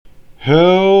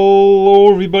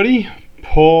Hello, everybody.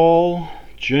 Paul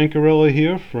Jancarella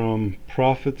here from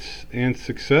Profits and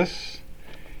Success.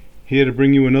 Here to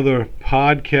bring you another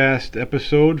podcast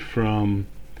episode from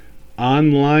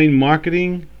Online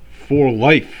Marketing for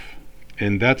Life.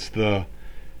 And that's the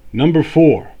number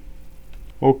 4.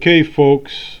 Okay,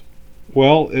 folks.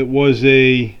 Well, it was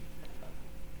a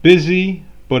busy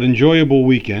but enjoyable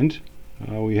weekend.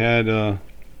 We had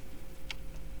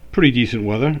pretty decent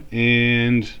weather,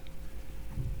 and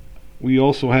we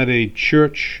also had a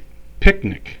church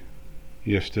picnic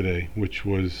yesterday, which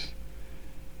was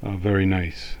very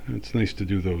nice. It's nice to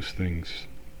do those things.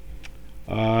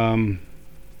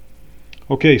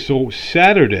 Okay, so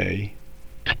Saturday,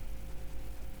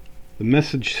 the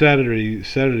message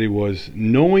Saturday was,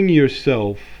 knowing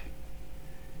yourself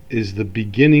is the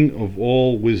beginning of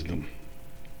all wisdom.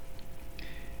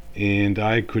 And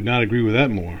I could not agree with that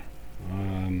more.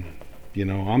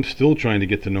 I'm still trying to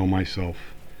get to know myself.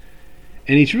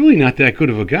 And he's really not that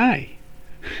good of a guy.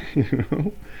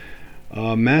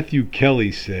 Matthew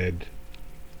Kelly said,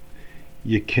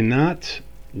 "You cannot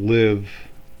live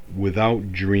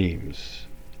without dreams.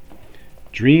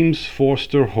 Dreams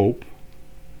foster hope,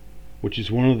 which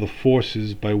is one of the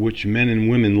forces by which men and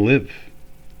women live.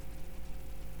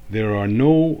 There are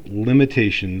no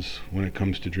limitations when it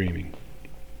comes to dreaming.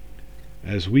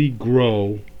 As we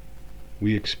grow,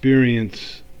 we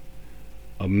experience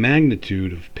a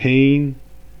magnitude of pain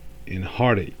and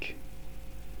heartache.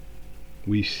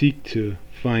 We seek to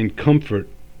find comfort.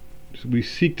 We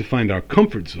seek to find our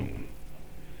comfort zone.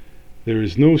 There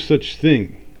is no such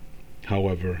thing,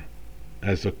 however,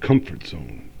 as a comfort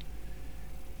zone.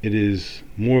 It is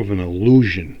more of an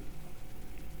illusion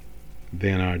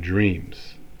than our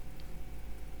dreams."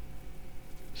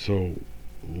 So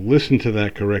listen to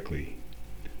that correctly.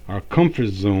 Our comfort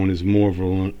zone is more of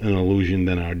an illusion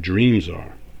than our dreams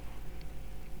are.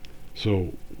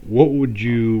 So what would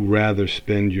you rather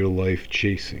spend your life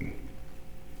chasing?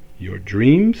 Your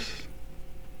dreams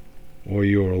or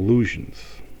your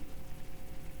illusions?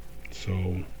 So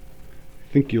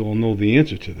I think you all know the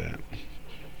answer to that.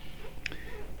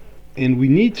 And we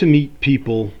need to meet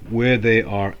people where they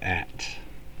are at.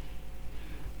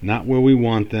 Not where we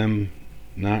want them,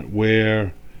 not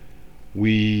where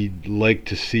we'd like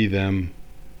to see them,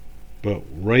 but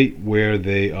right where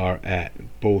they are at,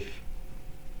 both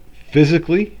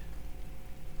physically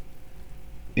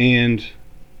and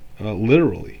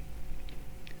literally,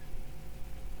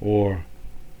 or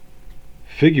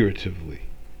figuratively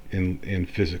and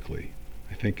physically,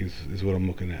 I think is what I'm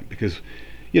looking at. Because,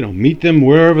 meet them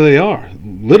wherever they are,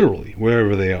 literally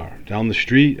wherever they are, down the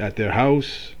street, at their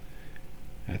house,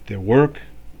 at their work,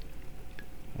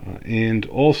 and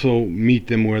also meet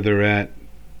them where they're at,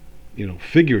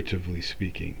 figuratively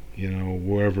speaking,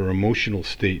 wherever emotional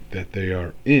state that they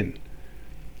are in.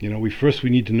 We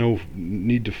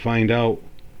need to find out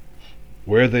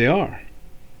where they are.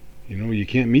 You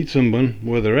can't meet someone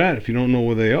where they're at if you don't know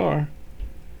where they are.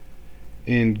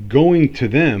 And going to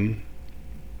them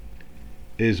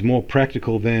is more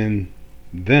practical than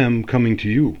them coming to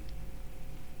you.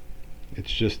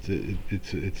 It's just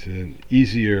it's an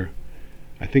easier.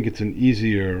 I think it's an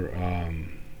easier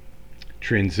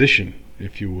transition,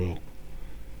 if you will.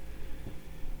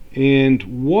 And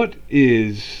what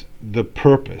is the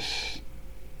purpose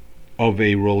of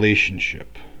a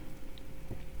relationship?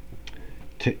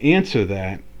 To answer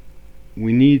that,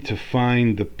 we need to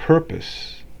find the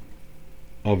purpose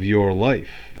of your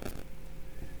life.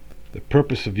 The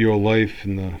purpose of your life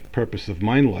and the purpose of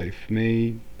my life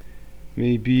may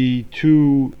be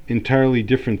two entirely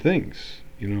different things.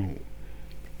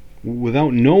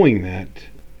 Without knowing that,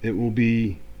 it will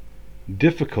be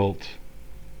difficult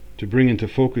to bring into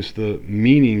focus the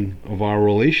meaning of our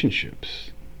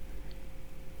relationships.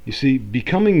 You see,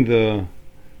 becoming the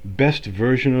best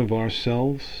version of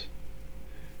ourselves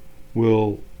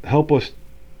will help us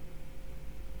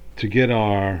to get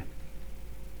our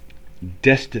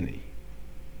destiny,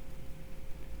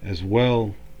 as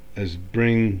well as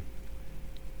bring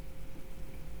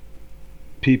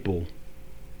people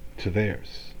to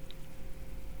theirs.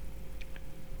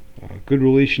 Good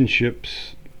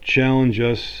relationships challenge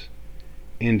us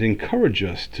and encourage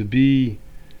us to be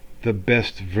the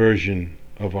best version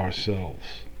of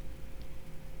ourselves,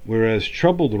 whereas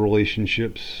troubled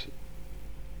relationships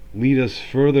lead us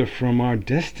further from our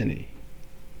destiny,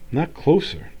 not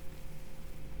closer.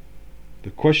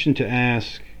 The question to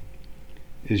ask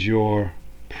is, your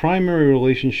primary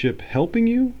relationship helping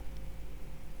you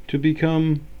to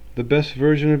become the best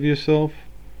version of yourself,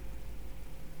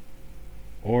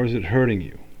 or is it hurting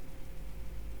you?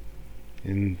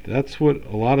 And that's what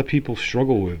a lot of people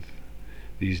struggle with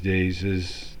these days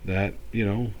is that,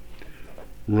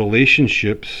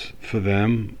 relationships for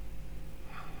them,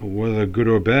 whether good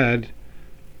or bad,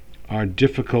 are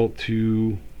difficult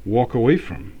to walk away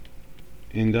from.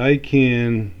 And I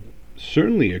can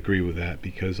certainly agree with that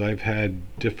because I've had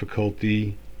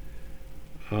difficulty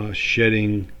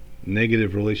shedding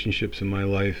negative relationships in my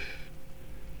life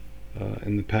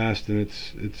in the past, and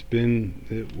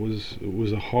it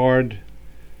was a hard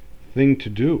thing to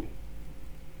do.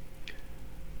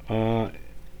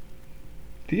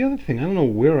 The other thing, I don't know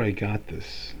where I got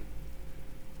this,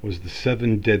 was the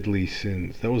Seven Deadly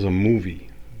Sins. That was a movie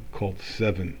called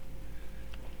Seven,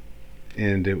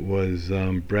 and it was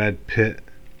Brad Pitt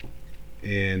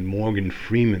and Morgan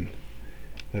Freeman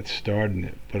that starred in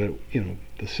it. But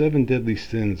the Seven Deadly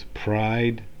Sins: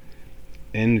 pride,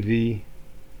 envy,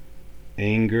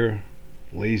 anger,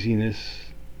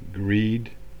 laziness,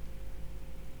 greed,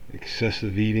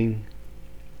 excessive eating,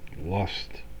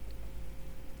 lust.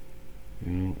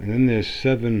 And then there's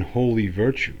 7 holy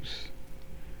virtues,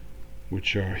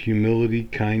 which are humility,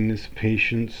 kindness,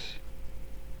 patience,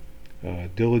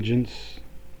 diligence,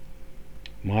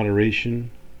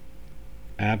 moderation,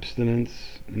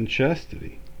 abstinence, and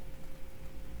chastity.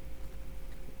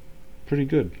 Pretty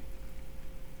good.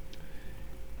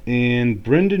 And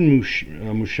Brendan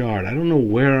Mouchard, I don't know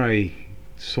where I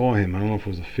saw him. I don't know if it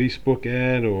was a Facebook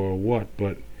ad or what,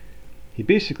 but he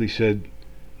basically said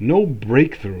no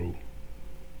breakthrough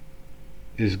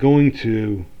is going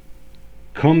to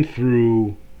come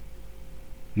through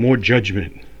more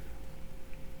judgment.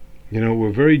 We're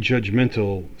very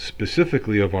judgmental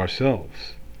specifically of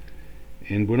ourselves.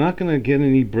 And we're not going to get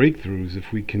any breakthroughs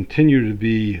if we continue to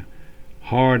be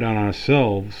hard on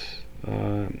ourselves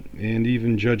and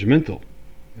even judgmental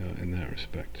in that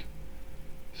respect.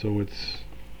 So it's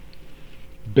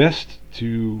best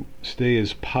to stay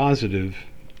as positive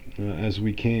as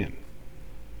we can.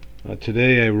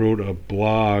 Today I wrote a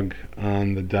blog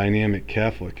on the Dynamic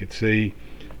Catholic. It's a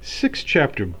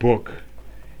 6-chapter book,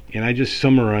 and I just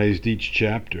summarized each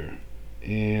chapter.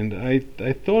 And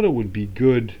I thought it would be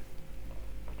good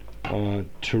to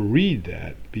read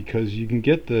that, because you can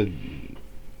get the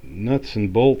nuts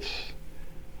and bolts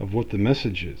of what the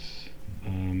message is.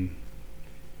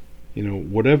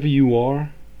 Whatever you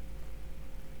are,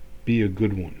 be a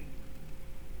good one.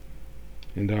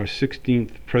 And our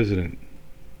 16th president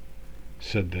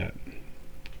said that,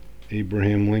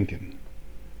 Abraham Lincoln,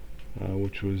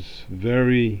 which was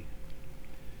he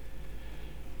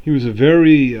was a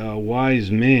very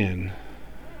wise man,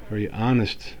 very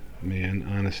honest man,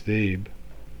 Honest Abe,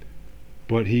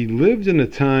 but he lived in a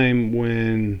time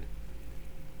when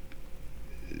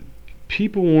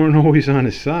people weren't always on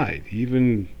his side.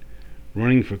 Even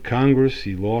running for Congress,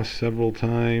 he lost several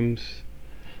times.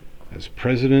 As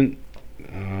president,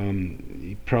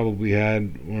 he probably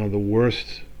had one of the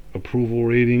worst approval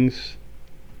ratings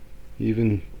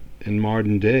even in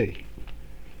modern day.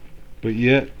 But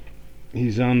yet,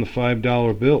 he's on the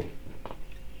 $5 bill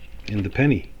and the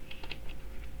penny.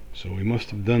 So he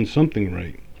must have done something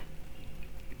right.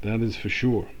 That is for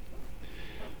sure.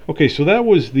 Okay, so that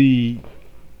was the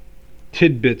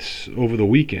tidbits over the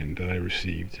weekend that I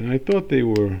received, and I thought they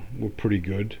were pretty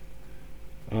good.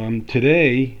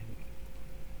 Today,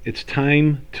 it's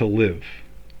time to live.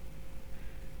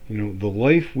 The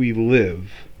life we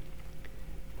live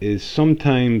is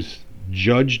sometimes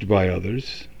judged by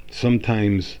others,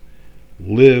 sometimes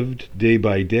lived day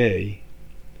by day,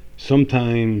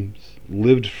 sometimes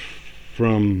lived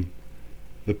from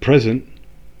the present,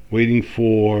 waiting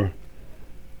for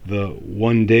the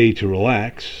one day to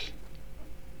relax,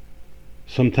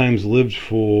 sometimes lived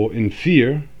in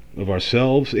fear of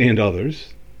ourselves and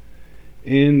others.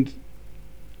 And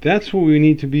that's what we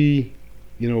need to be,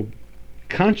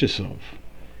 conscious of,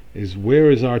 is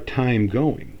where is our time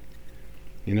going?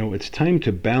 It's time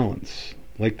to balance,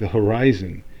 like the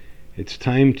horizon. It's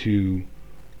time to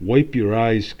wipe your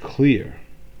eyes clear.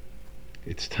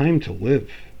 It's time to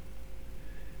live.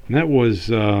 And that was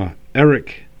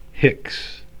Eric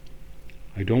Hicks.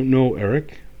 I don't know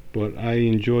Eric, but I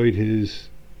enjoyed his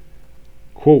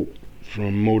quote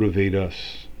from Motivate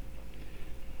Us.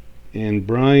 And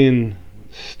Brian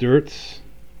Sturtz,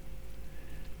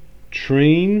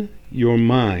 train your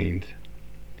mind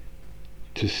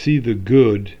to see the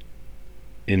good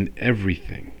in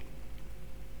everything.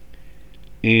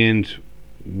 And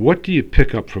what do you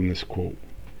pick up from this quote?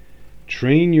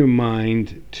 Train your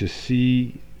mind to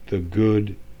see the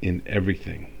good in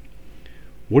everything.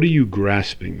 What are you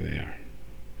grasping there?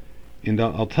 And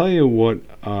I'll tell you what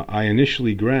I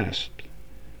initially grasped.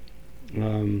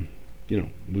 It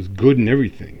was good in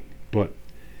everything, but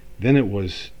then it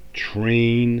was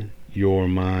Train your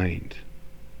mind.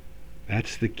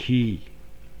 That's the key.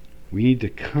 We need to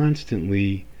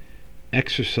constantly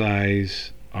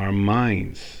exercise our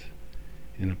minds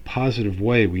in a positive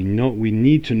way. We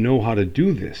need to know how to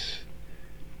do this.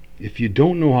 If you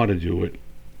don't know how to do it,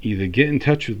 either get in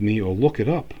touch with me or look it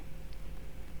up.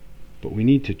 But we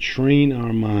need to train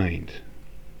our mind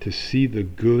to see the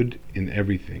good in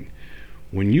everything.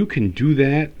 When you can do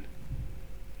that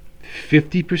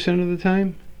 50% of the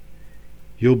time,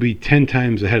 you'll be 10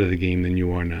 times ahead of the game than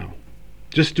you are now.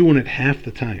 Just doing it half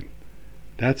the time.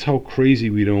 That's how crazy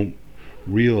we don't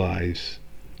realize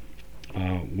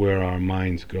where our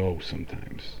minds go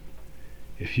sometimes.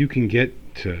 If you can get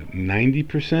to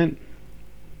 90%,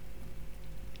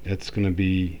 that's going to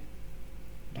be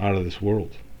out of this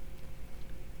world.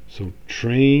 So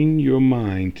train your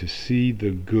mind to see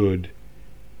the good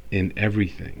in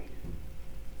everything.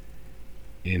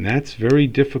 And that's very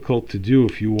difficult to do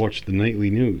if you watch the nightly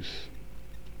news.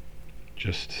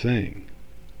 Just saying.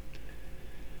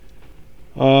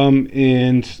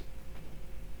 And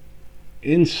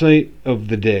insight of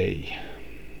the day.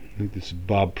 I think this is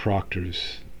Bob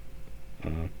Proctor's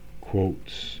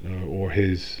quotes or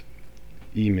his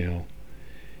email.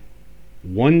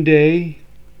 One day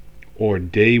or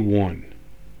day one,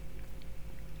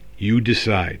 you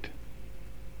decide.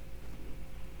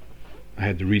 I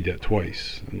had to read that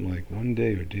twice. I'm like, one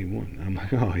day or day one? I'm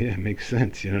like, oh yeah, it makes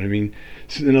sense. You know what I mean?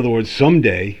 So in other words,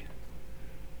 someday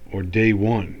or day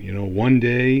one. One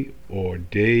day or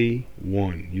day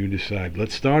one. You decide.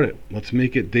 Let's start it. Let's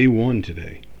make it day one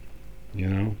today.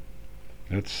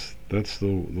 That's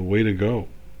the way to go.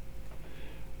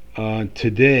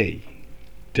 Today,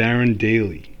 Darren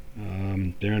Daly.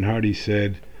 Darren Hardy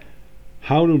said,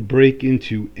 how to break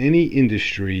into any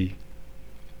industry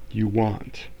you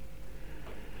want.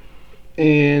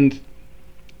 And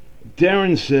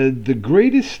Darren said, the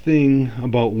greatest thing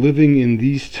about living in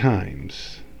these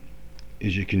times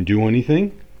is you can do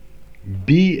anything,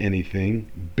 be anything,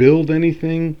 build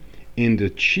anything, and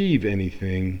achieve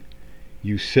anything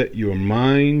you set your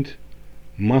mind,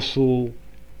 muscle,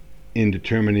 and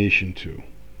determination to.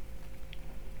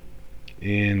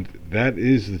 And that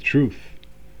is the truth.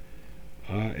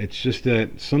 It's just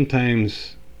that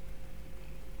sometimes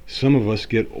some of us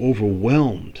get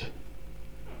overwhelmed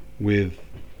with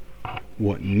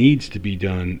what needs to be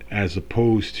done as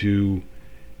opposed to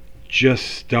just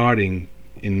starting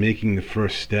and making the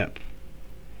first step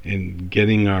and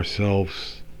getting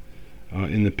ourselves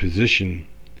in the position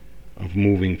of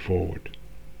moving forward.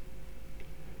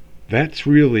 That's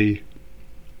really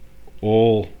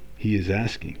all he is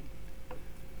asking.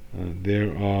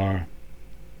 There are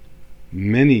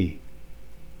many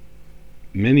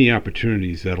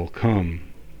opportunities that'll come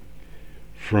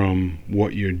from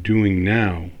what you're doing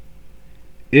now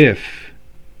if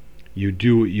you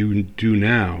do what you do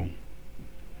now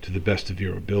to the best of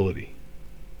your ability.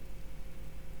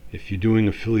 If you're doing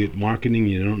affiliate marketing,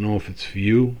 you don't know if it's for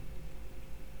you,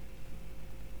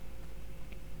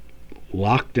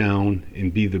 lock down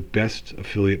and be the best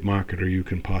affiliate marketer you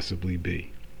can possibly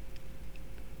be.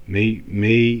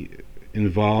 May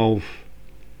involve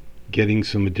getting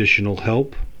some additional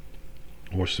help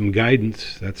or some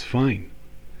guidance. That's fine.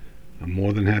 I'm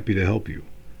more than happy to help you.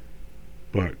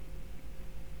 But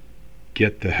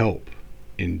get the help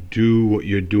and do what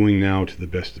you're doing now to the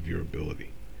best of your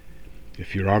ability.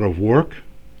 If you're out of work,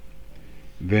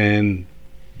 then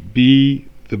be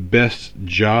the best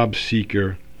job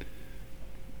seeker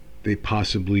they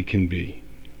possibly can be.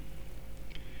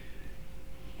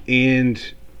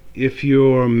 And if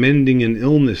you're mending an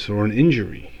illness or an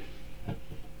injury,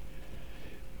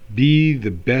 be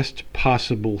the best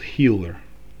possible healer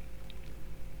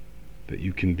that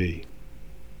you can be.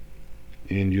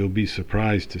 And you'll be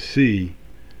surprised to see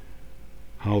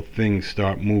how things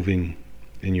start moving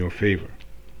in your favor.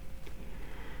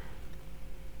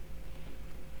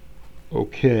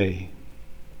 Okay,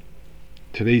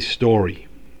 today's story.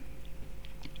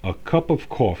 A cup and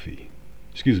coffee.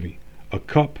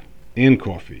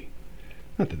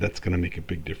 Not that that's going to make a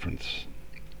big difference.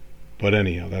 But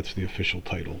anyhow, that's the official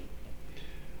title.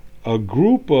 A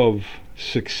group of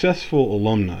successful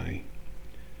alumni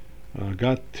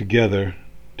got together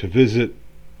to visit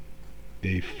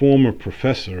a former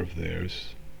professor of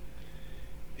theirs,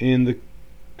 and the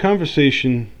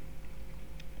conversation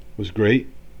was great.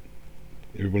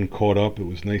 Everyone caught up. It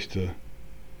was nice to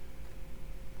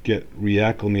get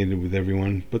reacclimated with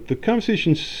everyone, but the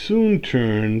conversation soon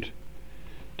turned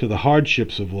to the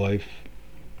hardships of life,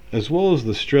 as well as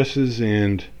the stresses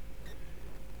and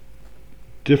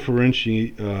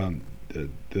the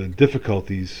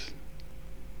difficulties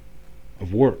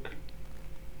of work.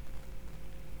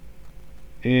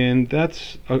 And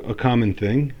that's a common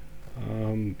thing,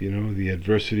 the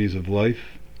adversities of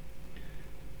life.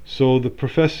 So the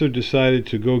professor decided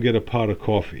to go get a pot of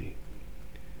coffee.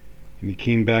 And he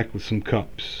came back with some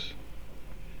cups.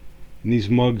 And these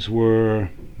mugs were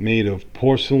made of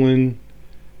porcelain,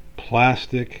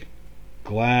 plastic,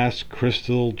 glass,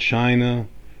 crystal, china.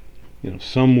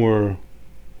 Some were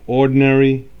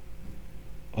ordinary,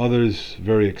 others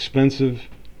very expensive,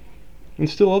 and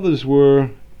still others were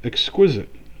exquisite.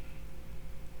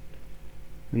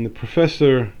 And the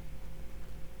professor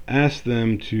asked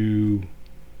them to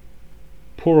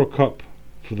pour a cup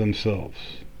for themselves.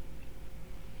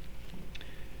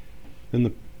 Then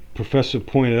the professor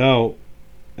pointed out,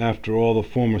 after all the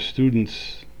former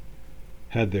students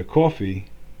had their coffee,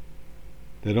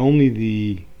 that only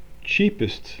the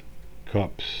cheapest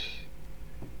cups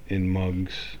and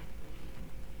mugs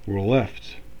were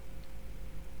left.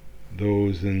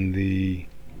 Those in the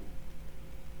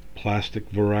plastic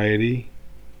variety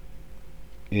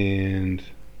and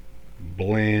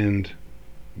bland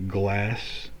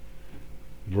glass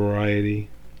variety.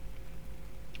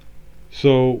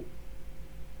 So,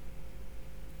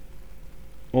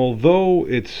 although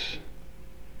it's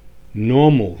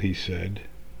normal, he said,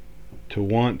 to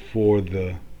want for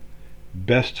the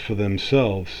best for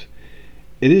themselves,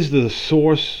 it is the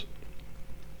source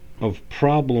of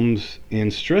problems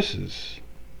and stresses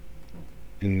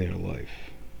in their life.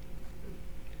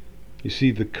 You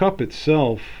see, the cup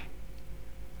itself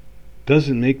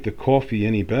doesn't make the coffee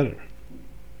any better.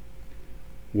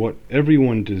 What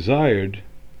everyone desired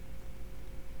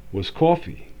was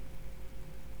coffee,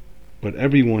 but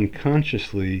everyone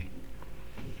consciously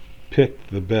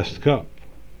picked the best cup.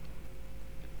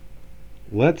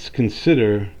 Let's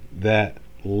consider that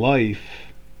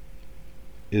life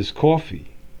is coffee,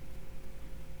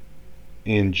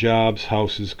 and jobs,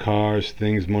 houses, cars,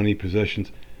 things, money,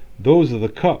 possessions, those are the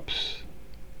cups.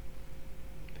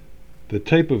 The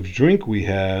type of drink we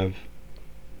have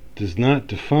does not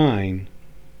define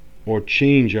or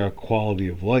change our quality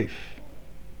of life.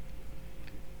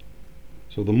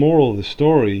 So the moral of the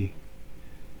story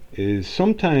is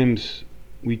sometimes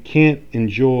we can't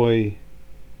enjoy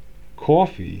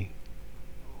coffee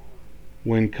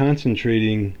when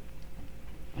concentrating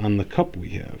on the cup we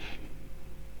have.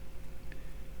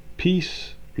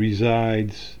 Peace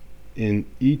resides in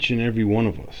each and every one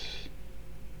of us.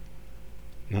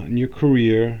 Not in your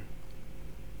career,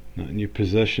 not in your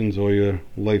possessions or your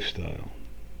lifestyle.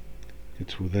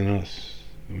 It's within us,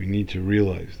 and we need to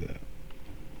realize that.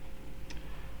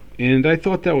 And I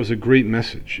thought that was a great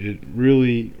message. It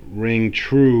really rang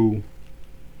true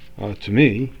to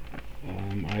me.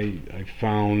 I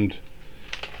found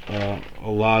a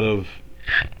lot of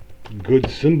good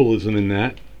symbolism in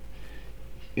that.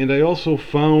 And I also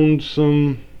found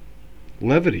some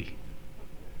levity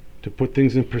to put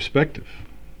things in perspective.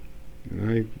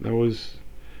 And I was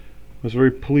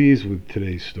very pleased with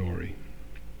today's story.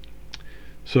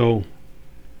 So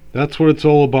that's what it's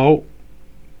all about.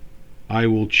 I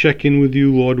will check in with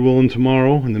you, Lord willing,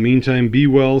 tomorrow. In the meantime, be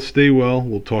well, stay well.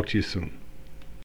 We'll talk to you soon.